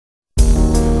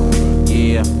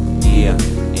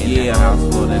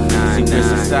Secret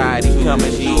society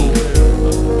coming through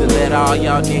to let all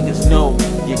y'all niggas know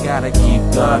you gotta keep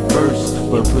God first,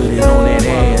 but put it on that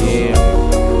ass. Yeah,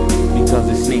 because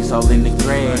the snakes all in the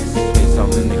grass. So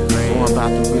I'm about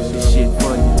to rip this shit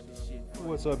for you.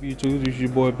 What's up, YouTube? This is your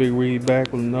boy Big Reed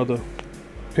back with another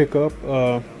pickup.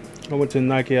 I went to the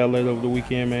Nike outlet over the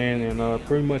weekend, man, and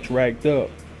pretty much racked up.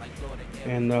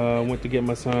 And went to get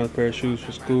my son a pair of shoes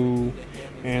for school,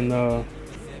 and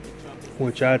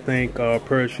which I think a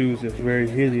pair of shoes is very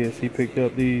hideous. He picked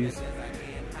up these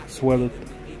Sweater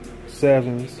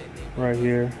 7s right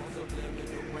here.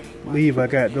 I believe I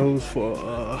got those for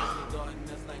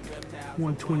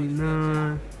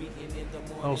 $129.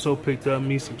 Also picked up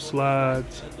me some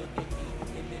slides.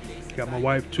 Got my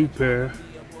wife 2 pair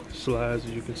slides,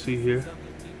 as you can see here.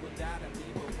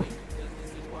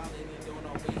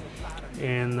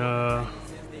 And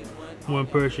one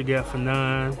pair she got for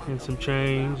 $9 and some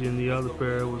change, and the other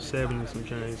pair was $7 and some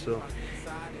change. So,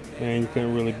 man, you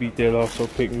couldn't really beat that. Also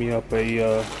picked me up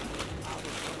a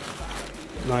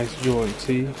nice Jordan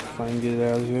tee, if I can get it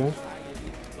out of here.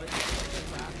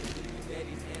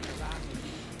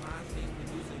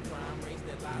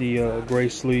 The gray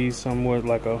sleeves, somewhat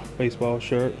like a baseball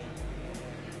shirt,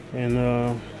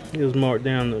 and it was marked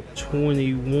down to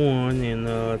 21, and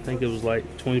I think it was like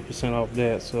 20% off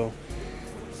that. So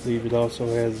I believe it also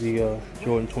has the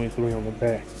Jordan 23 on the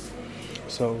back.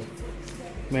 So,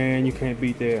 man, you can't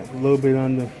beat that. A little bit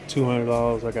under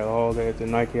 $200. I got all that at the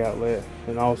Nike outlet.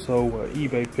 And also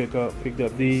eBay picked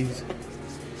up these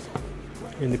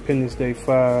Independence Day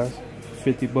 5,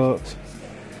 50 bucks.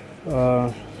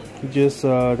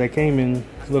 They came in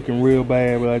looking real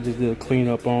bad, but I just did a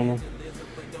cleanup on them.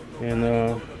 And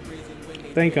I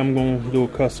think I'm gonna do a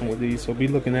custom with these, so be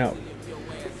looking out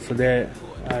for that.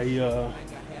 I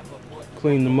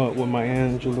cleaned them up with my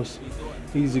Angelus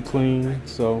Easy Clean,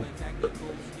 so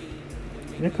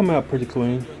they come out pretty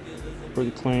clean,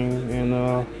 and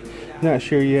not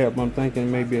sure yet, but I'm thinking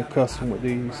maybe a custom with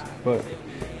these. But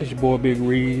it's your boy Big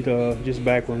Reed, just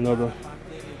back with another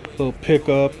little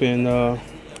pickup, and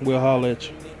we'll holler at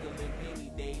you.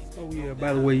 Oh yeah,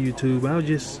 by the way, YouTube, I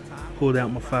just pulled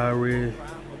out my Fire Red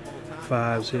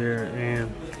 5s here,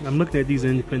 and I'm looking at these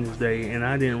Independence Day, and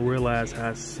I didn't realize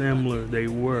how similar they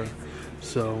were.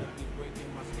 So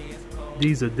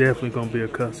these are definitely gonna be a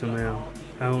custom now.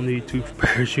 I don't need 2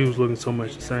 pairs of shoes looking so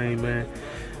much the same, man.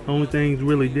 Only thing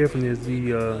really different is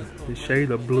the shade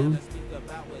of blue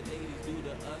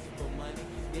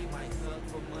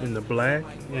and the black,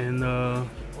 and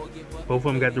both of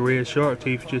them got the red shark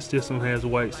teeth. Just this one has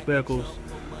white speckles.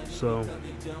 So,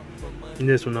 and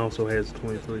this one also has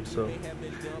 23. So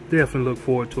definitely look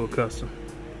forward to a custom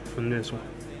from this one.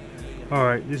 All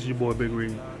right, this is your boy Big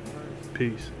Reed.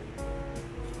 Peace.